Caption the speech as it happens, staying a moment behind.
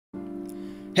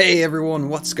Hey everyone,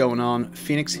 what's going on?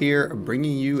 Phoenix here,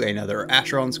 bringing you another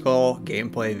Asheron's Call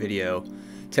gameplay video.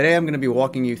 Today I'm going to be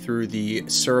walking you through the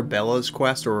Cerebella's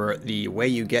quest, or the way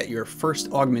you get your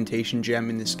first augmentation gem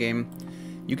in this game.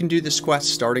 You can do this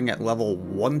quest starting at level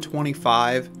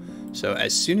 125, so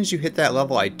as soon as you hit that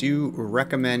level, I do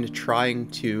recommend trying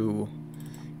to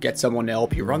get someone to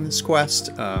help you run this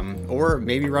quest, or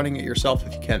maybe running it yourself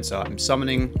if you can. So I'm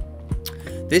summoning.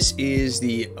 This is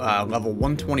the level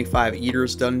 125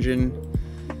 Eater's Dungeon,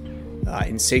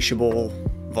 Insatiable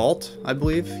Vault, I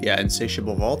believe. Yeah,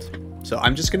 Insatiable Vault. So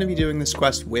I'm just going to be doing this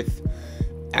quest with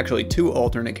actually two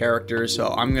alternate characters. So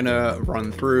I'm going to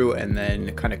run through and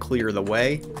then kind of clear the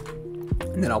way.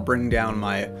 And then I'll bring down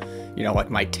my, like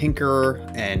my Tinker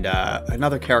and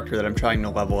another character that I'm trying to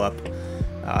level up.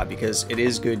 Because it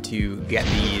is good to get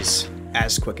these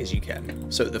as quick as you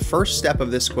can. So the first step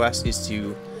of this quest is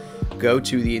to go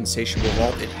to the Insatiable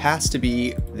Vault. It has to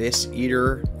be this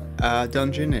Eater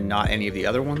dungeon and not any of the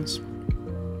other ones.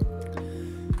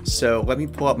 So let me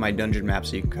pull up my dungeon map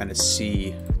so you can kind of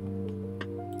see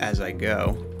as I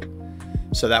go.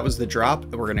 So that was the drop.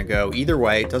 We're going to go either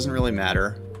way. It doesn't really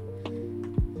matter.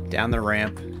 Down the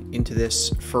ramp into this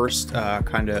first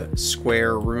kind of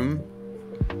square room.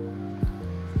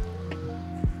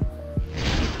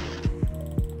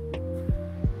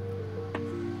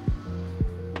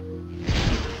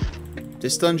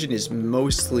 This dungeon is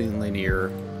mostly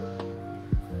linear,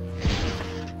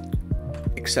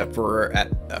 except for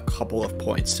at a couple of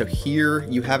points. So here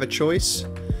you have a choice,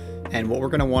 and what we're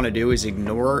going to want to do is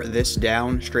ignore this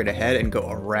down straight ahead and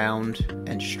go around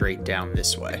and straight down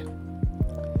this way.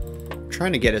 I'm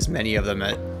trying to get as many of them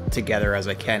together as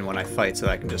I can when I fight so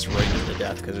that I can just rage them to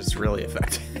death, because it's really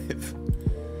effective.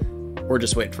 Or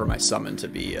just wait for my summon to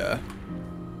be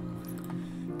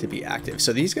active.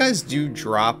 So these guys do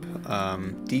drop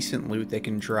decent loot. They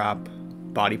can drop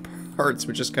body parts,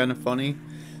 which is kind of funny,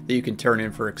 that you can turn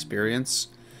in for experience.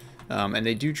 And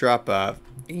they do drop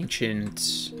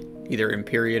ancient, either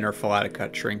Empyrean or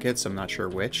Philaticut trinkets. I'm not sure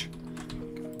which.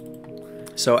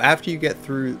 So after you get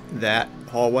through that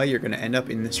hallway, you're going to end up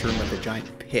in this room with a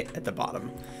giant pit at the bottom.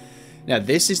 Now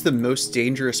this is the most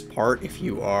dangerous part if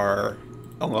you are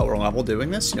a lower level doing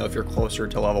this. If you're closer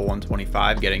to level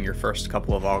 125, getting your first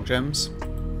couple of aug gems.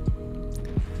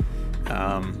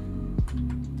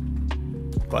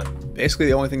 But basically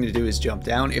the only thing to do is jump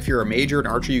down. If you're a mage or an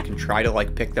archer, you can try to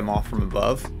like pick them off from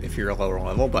above if you're a lower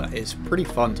level, but it's pretty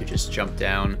fun to just jump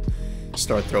down,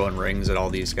 start throwing rings at all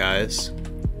these guys.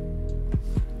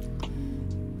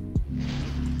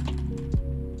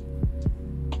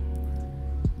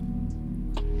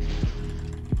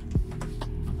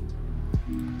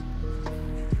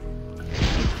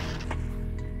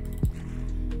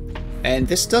 And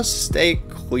this does stay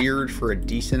cleared for a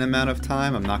decent amount of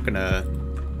time. I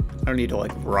don't need to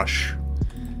like rush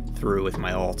through with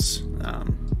my ults.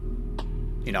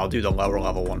 I'll do the lower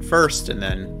level one first and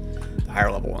then the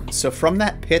higher level one. So from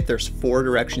that pit, there's 4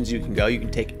 directions you can go. You can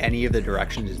take any of the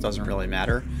directions. It doesn't really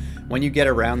matter. When you get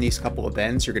around these couple of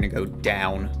bends, you're going to go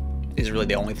down. Is really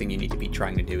the only thing you need to be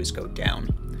trying to do is go down.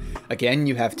 Again,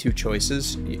 you have 2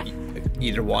 choices.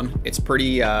 Either one. It's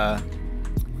pretty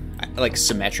like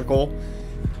symmetrical,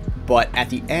 but at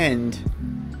the end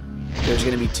there's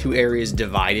going to be 2 areas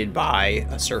divided by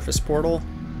a surface portal,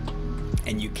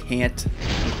 and you can't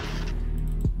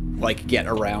like get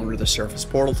around the surface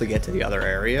portal to get to the other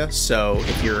area. So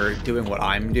if you're doing what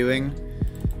I'm doing,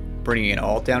 bringing an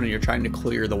alt down, and you're trying to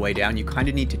clear the way down, you kind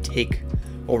of need to take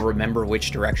or remember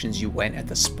which directions you went at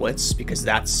the splits, because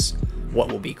that's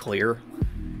what will be clear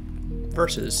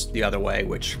versus the other way,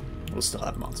 which will still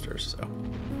have monsters. So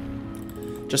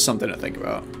just something to think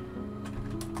about.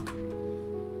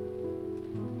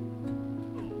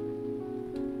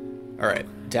 Alright,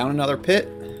 down another pit.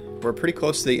 We're pretty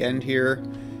close to the end here.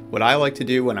 What I like to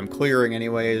do when I'm clearing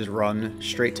anyway is run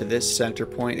straight to this center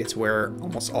point. It's where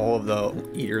almost all of the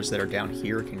eaters that are down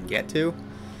here can get to.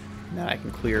 And then I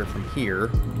can clear from here.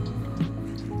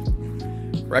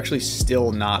 We're actually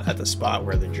still not at the spot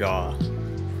where the jaw...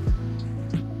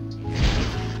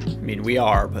 I mean, we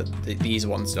are, but these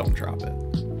ones don't drop it.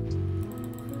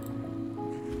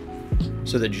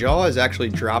 So the jaw is actually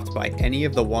dropped by any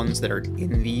of the ones that are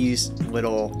in these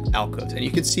little alcoves. And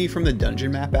you can see from the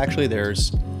dungeon map, actually,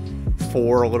 there's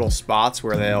 4 little spots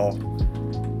where they'll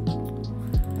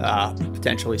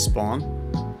potentially spawn.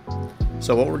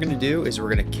 So what we're going to do is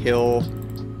we're going to kill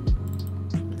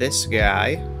this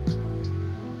guy.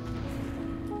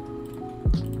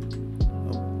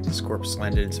 This corpse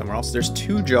landed somewhere else. There's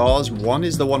 2 jaws. One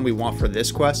is the one we want for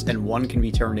this quest, and one can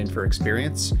be turned in for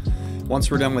experience. Once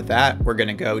we're done with that, we're going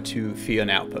to go to Fion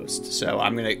Outpost. So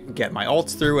I'm going to get my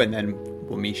alts through, and then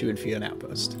we'll meet you in Fion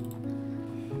Outpost.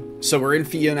 So we're in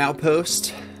Fion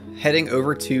Outpost, heading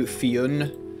over to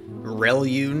Fion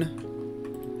Relune,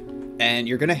 and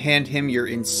you're going to hand him your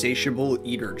Insatiable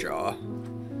Eater Jaw.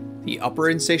 The upper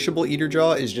Insatiable Eater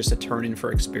Jaw is just a turn-in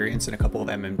for experience and a couple of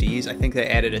MMDs. I think they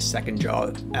added a second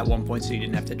jaw at one point so you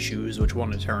didn't have to choose which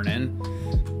one to turn in.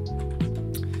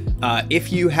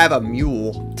 If you have a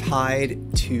mule tied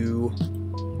to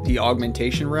the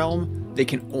Augmentation Realm, they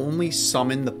can only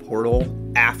summon the portal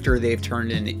after they've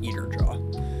turned in the Eater Jaw.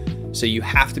 So you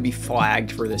have to be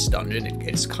flagged for this dungeon.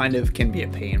 It's kind of can be a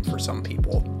pain for some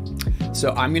people.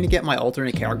 So I'm going to get my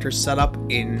alternate character set up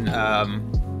in,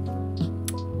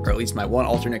 or at least my one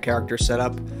alternate character set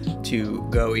up to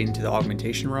go into the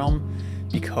Augmentation Realm,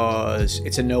 because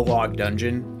it's a no-log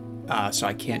dungeon, so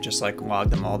I can't just like log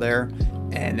them all there.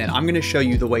 And then I'm going to show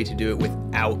you the way to do it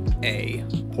without a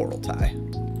portal tie.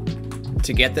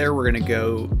 To get there, we're going to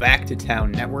go back to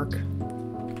Town Network.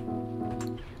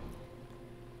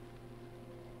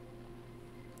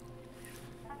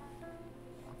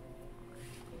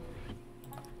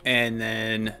 And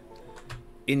then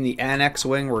in the Annex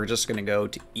Wing, we're just going to go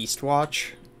to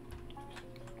Eastwatch.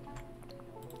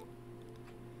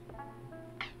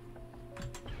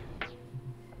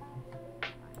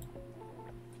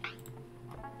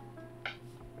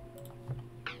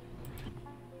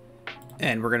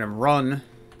 And we're going to run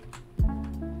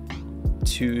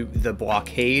to the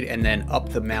blockade and then up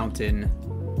the mountain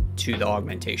to the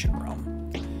Augmentation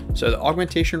Realm. So the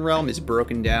Augmentation Realm is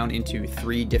broken down into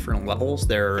 3 different levels.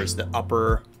 There's the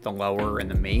upper, the lower, and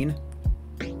the main.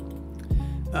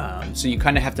 So you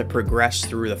kind of have to progress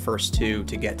through the first 2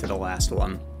 to get to the last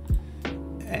one.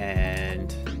 And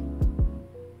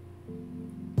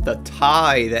the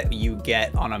tie that you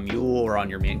get on a mule or on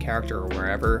your main character or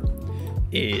wherever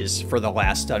is for the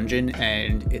last dungeon,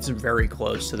 and it's very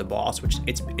close to the boss, which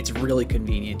it's really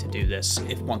convenient to do this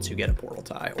if once you get a portal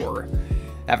tie or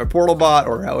have a portal bot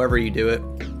or however you do it.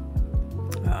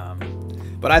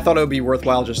 But I thought it would be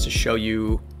worthwhile just to show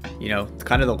you, you know,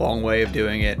 kind of the long way of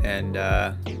doing it, and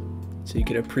so you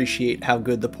can appreciate how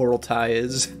good the portal tie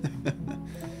is.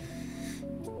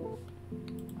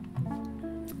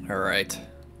 All right,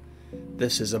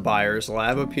 this is a buyer's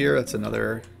lab up here. That's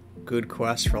another good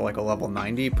quest for like a level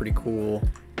 90. Pretty cool.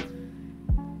 I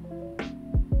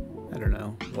don't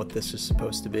know what this is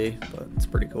supposed to be, but it's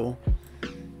pretty cool.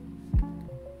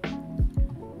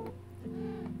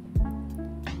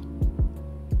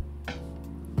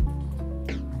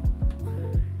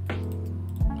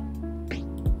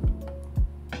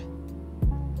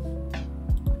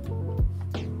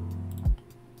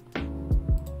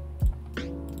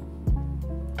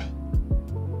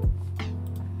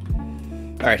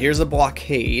 Alright, here's a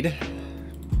blockade.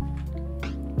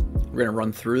 We're going to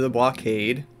run through the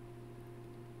blockade.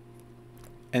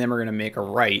 And then we're going to make a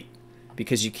right.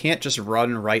 Because you can't just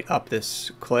run right up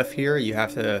this cliff here. You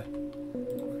have to...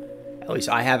 At least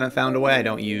I haven't found a way. I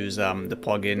don't use the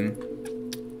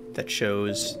plugin that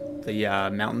shows the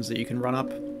mountains that you can run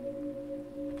up.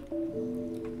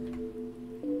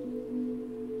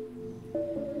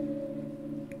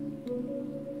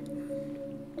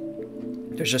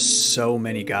 There's just so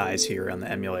many guys here on the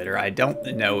emulator. I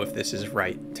don't know if this is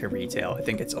right to retail. I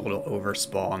think it's a little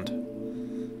overspawned.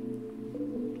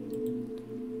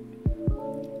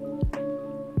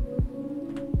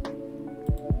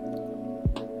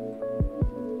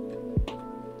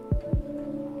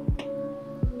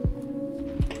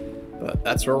 But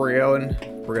that's where we're going.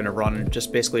 We're going to run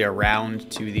just basically around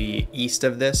to the east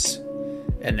of this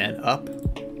and then up.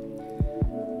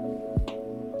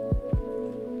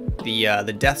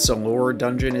 The Death's Allure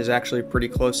dungeon is actually pretty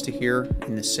close to here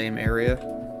in the same area.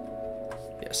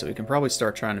 Yeah, so we can probably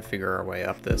start trying to figure our way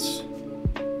up this.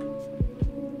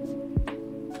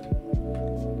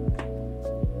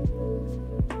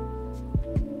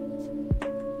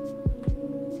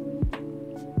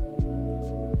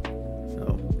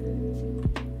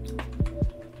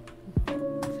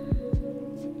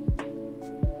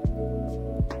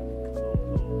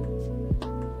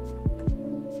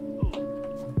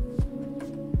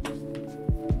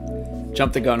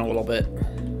 Jump the gun a little bit.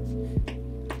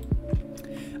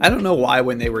 I don't know why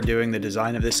when they were doing the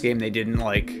design of this game they didn't,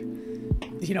 like,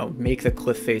 you know, make the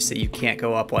cliff face that you can't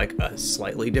go up like a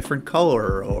slightly different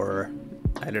color, or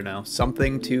I don't know,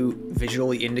 something to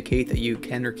visually indicate that you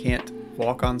can or can't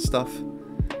walk on stuff.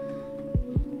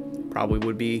 Probably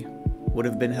would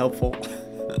have been helpful.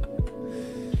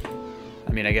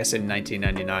 I mean, I guess in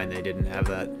 1999 they didn't have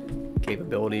that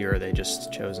capability, or they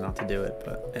just chose not to do it,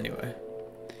 but anyway.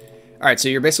 Alright, so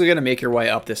you're basically going to make your way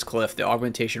up this cliff. The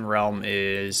augmentation realm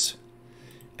is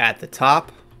at the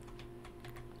top.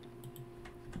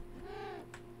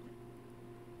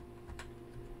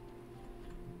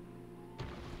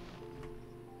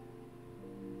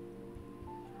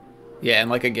 Yeah,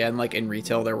 and like again, like in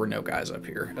retail, there were no guys up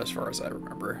here, as far as I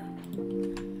remember.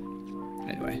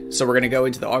 Anyway, so we're going to go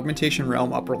into the augmentation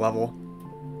realm, upper level.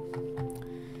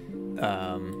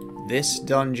 This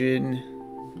dungeon,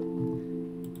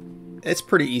 it's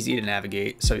pretty easy to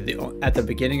navigate. So at the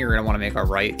beginning, you're going to want to make a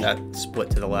right. That split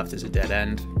to the left is a dead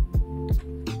end.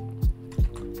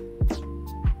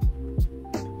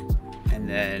 And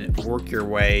then work your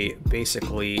way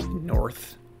basically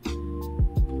north,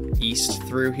 east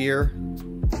through here,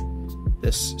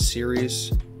 this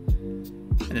series.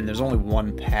 And then there's only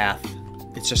one path.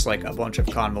 It's just like a bunch of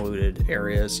convoluted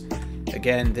areas.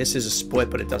 Again, this is a split,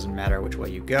 but it doesn't matter which way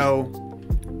you go.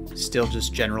 Still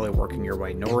just generally working your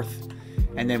way north.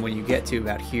 And then when you get to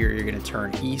about here, you're going to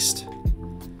turn east.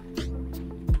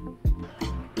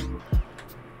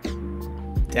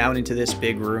 Down into this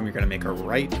big room, you're going to make a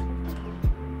right.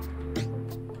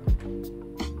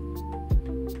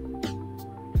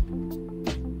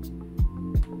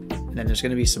 And then there's going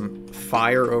to be some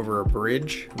fire over a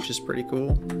bridge, which is pretty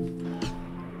cool.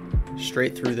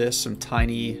 Straight through this, some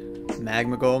tiny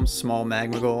magma golems, small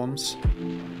magma golems.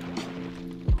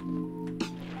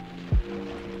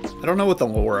 I don't know what the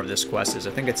lore of this quest is.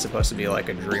 I think it's supposed to be like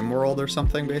a dream world or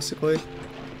something, basically.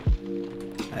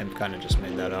 I kind of just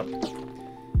made that up.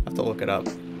 I'll have to look it up.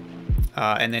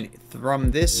 And then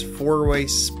from this four-way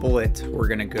split, we're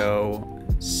going to go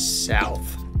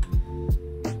south.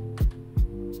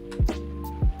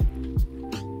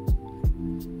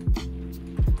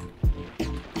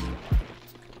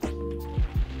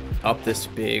 Up this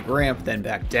big ramp, then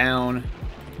back down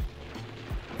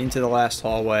into the last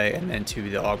hallway, and then to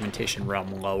the augmentation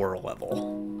realm lower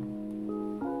level.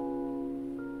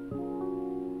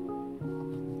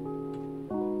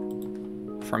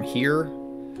 From here,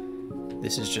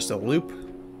 this is just a loop.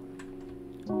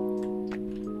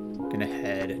 Gonna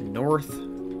head north.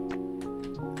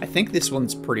 I think this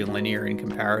one's pretty linear in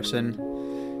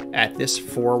comparison. At this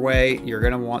four-way, you're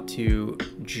gonna want to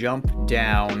jump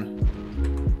down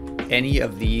any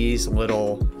of these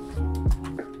little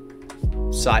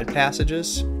side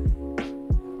passages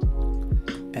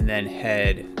and then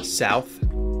head south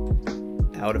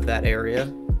out of that area.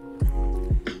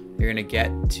 You're gonna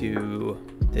get to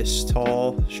this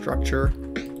tall structure.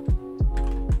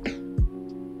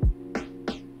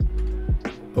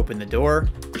 Open the door,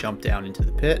 jump down into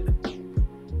the pit.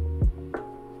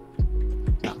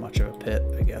 Not much of a pit,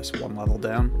 I guess, one level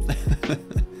down.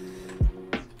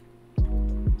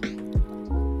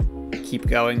 Keep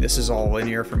going. This is all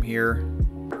linear from here.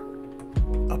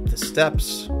 Up the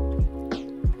steps.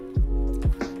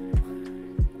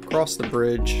 Across the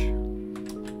bridge.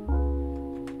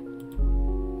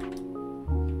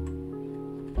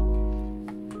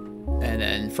 And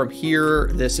then from here,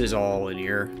 this is all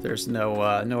linear. There's no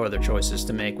other choices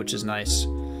to make, which is nice.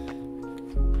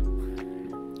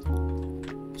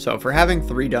 So for having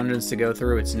 3 dungeons to go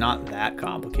through, it's not that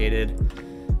complicated.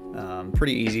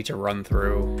 Pretty easy to run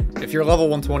through. If you're level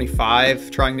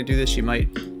 125 trying to do this, you might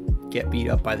get beat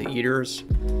up by the eaters.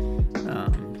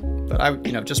 But I,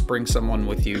 just bring someone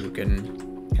with you who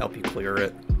can help you clear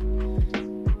it.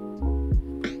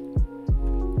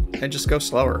 And just go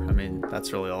slower. I mean,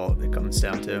 that's really all it comes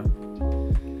down to.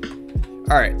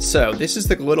 Alright, so this is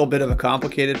the little bit of a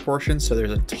complicated portion. So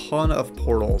there's a ton of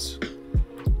portals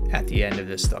at the end of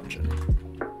this dungeon.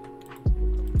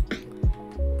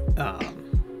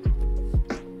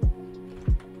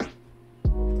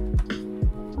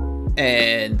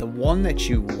 And the one that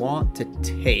you want to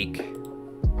take,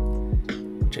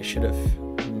 which I should have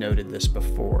noted this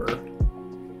before,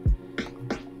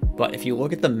 but if you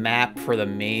look at the map for the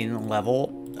main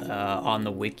level on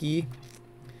the wiki,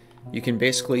 you can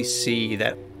basically see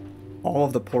that all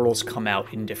of the portals come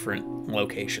out in different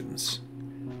locations.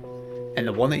 And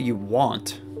the one that you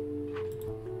want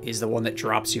is the one that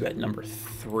drops you at number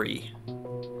 3.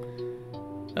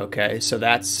 Okay, so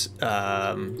that's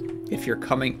if you're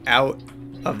coming out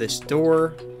of this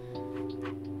door,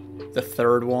 the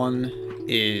third one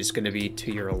is going to be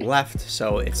to your left,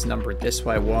 so it's numbered this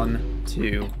way: 1,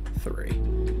 2, 3.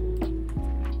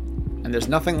 And there's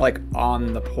nothing like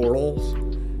on the portals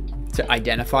to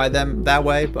identify them that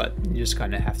way, but you just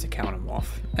kind of have to count them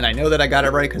off. And I know that I got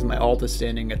it right because my alt is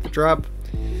standing at the drop.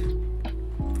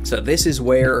 So this is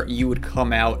where you would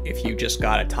come out if you just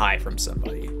got a tie from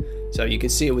somebody. So you can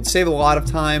see it would save a lot of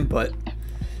time, but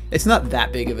it's not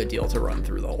that big of a deal to run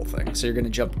through the whole thing. So you're going to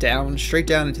jump down, straight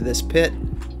down into this pit.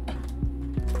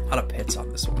 A lot of pits on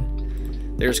this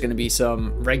one. There's going to be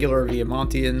some regular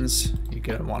Viamontians. You're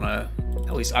going to want to,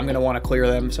 at least I'm going to want to clear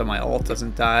them so my ult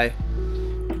doesn't die.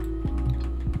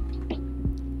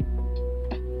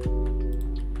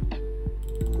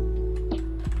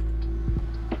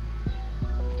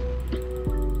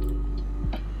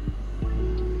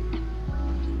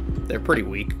 They're pretty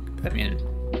weak, I mean,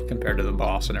 compared to the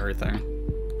boss and everything.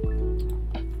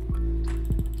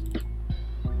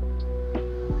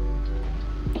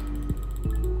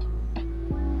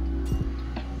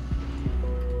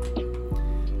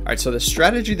 Alright, so the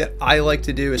strategy that I like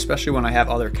to do, especially when I have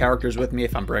other characters with me,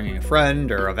 if I'm bringing a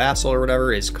friend or a vassal or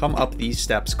whatever, is come up these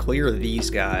steps, clear these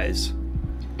guys.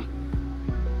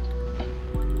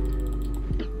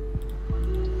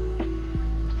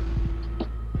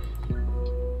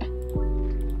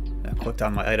 Clicked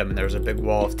on my item and there was a big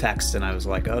wall of text and I was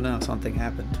like, oh no, something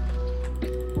happened.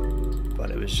 But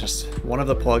it was just one of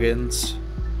the plugins.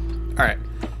 Alright,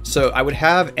 so I would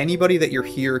have anybody that you're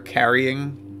here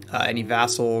carrying, any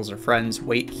vassals or friends,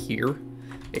 wait here.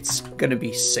 It's going to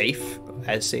be safe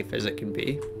as it can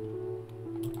be.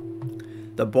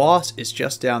 The boss is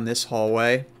just down this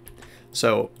hallway,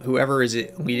 so whoever is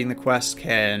leading the quest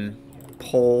can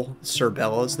pull Sir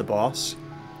Bella's the boss.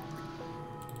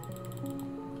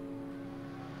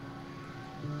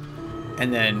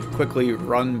 And then quickly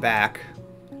run back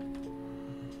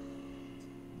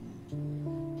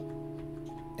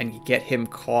and get him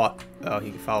caught. Oh, he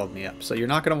followed me up. So you're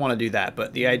not going to want to do that,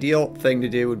 but the ideal thing to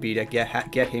do would be to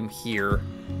get him here.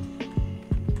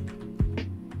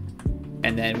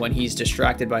 And then when he's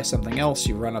distracted by something else,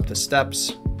 you run up the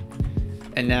steps.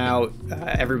 And now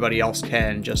everybody else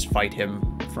can just fight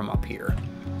him from up here.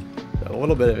 So a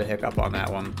little bit of a hiccup on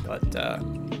that one, but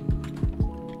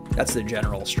that's the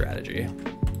general strategy.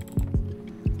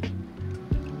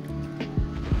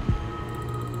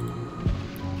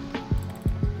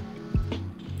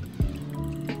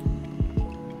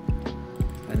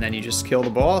 And then you just kill the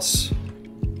boss.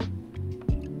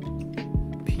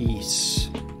 Peace.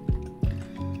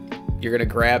 You're gonna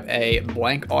grab a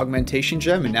blank augmentation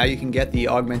gem, and now you can get the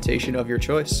augmentation of your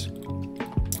choice.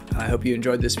 I hope you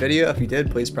enjoyed this video. If you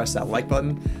did, please press that like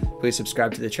button. Please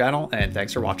subscribe to the channel, and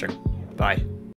thanks for watching. Bye.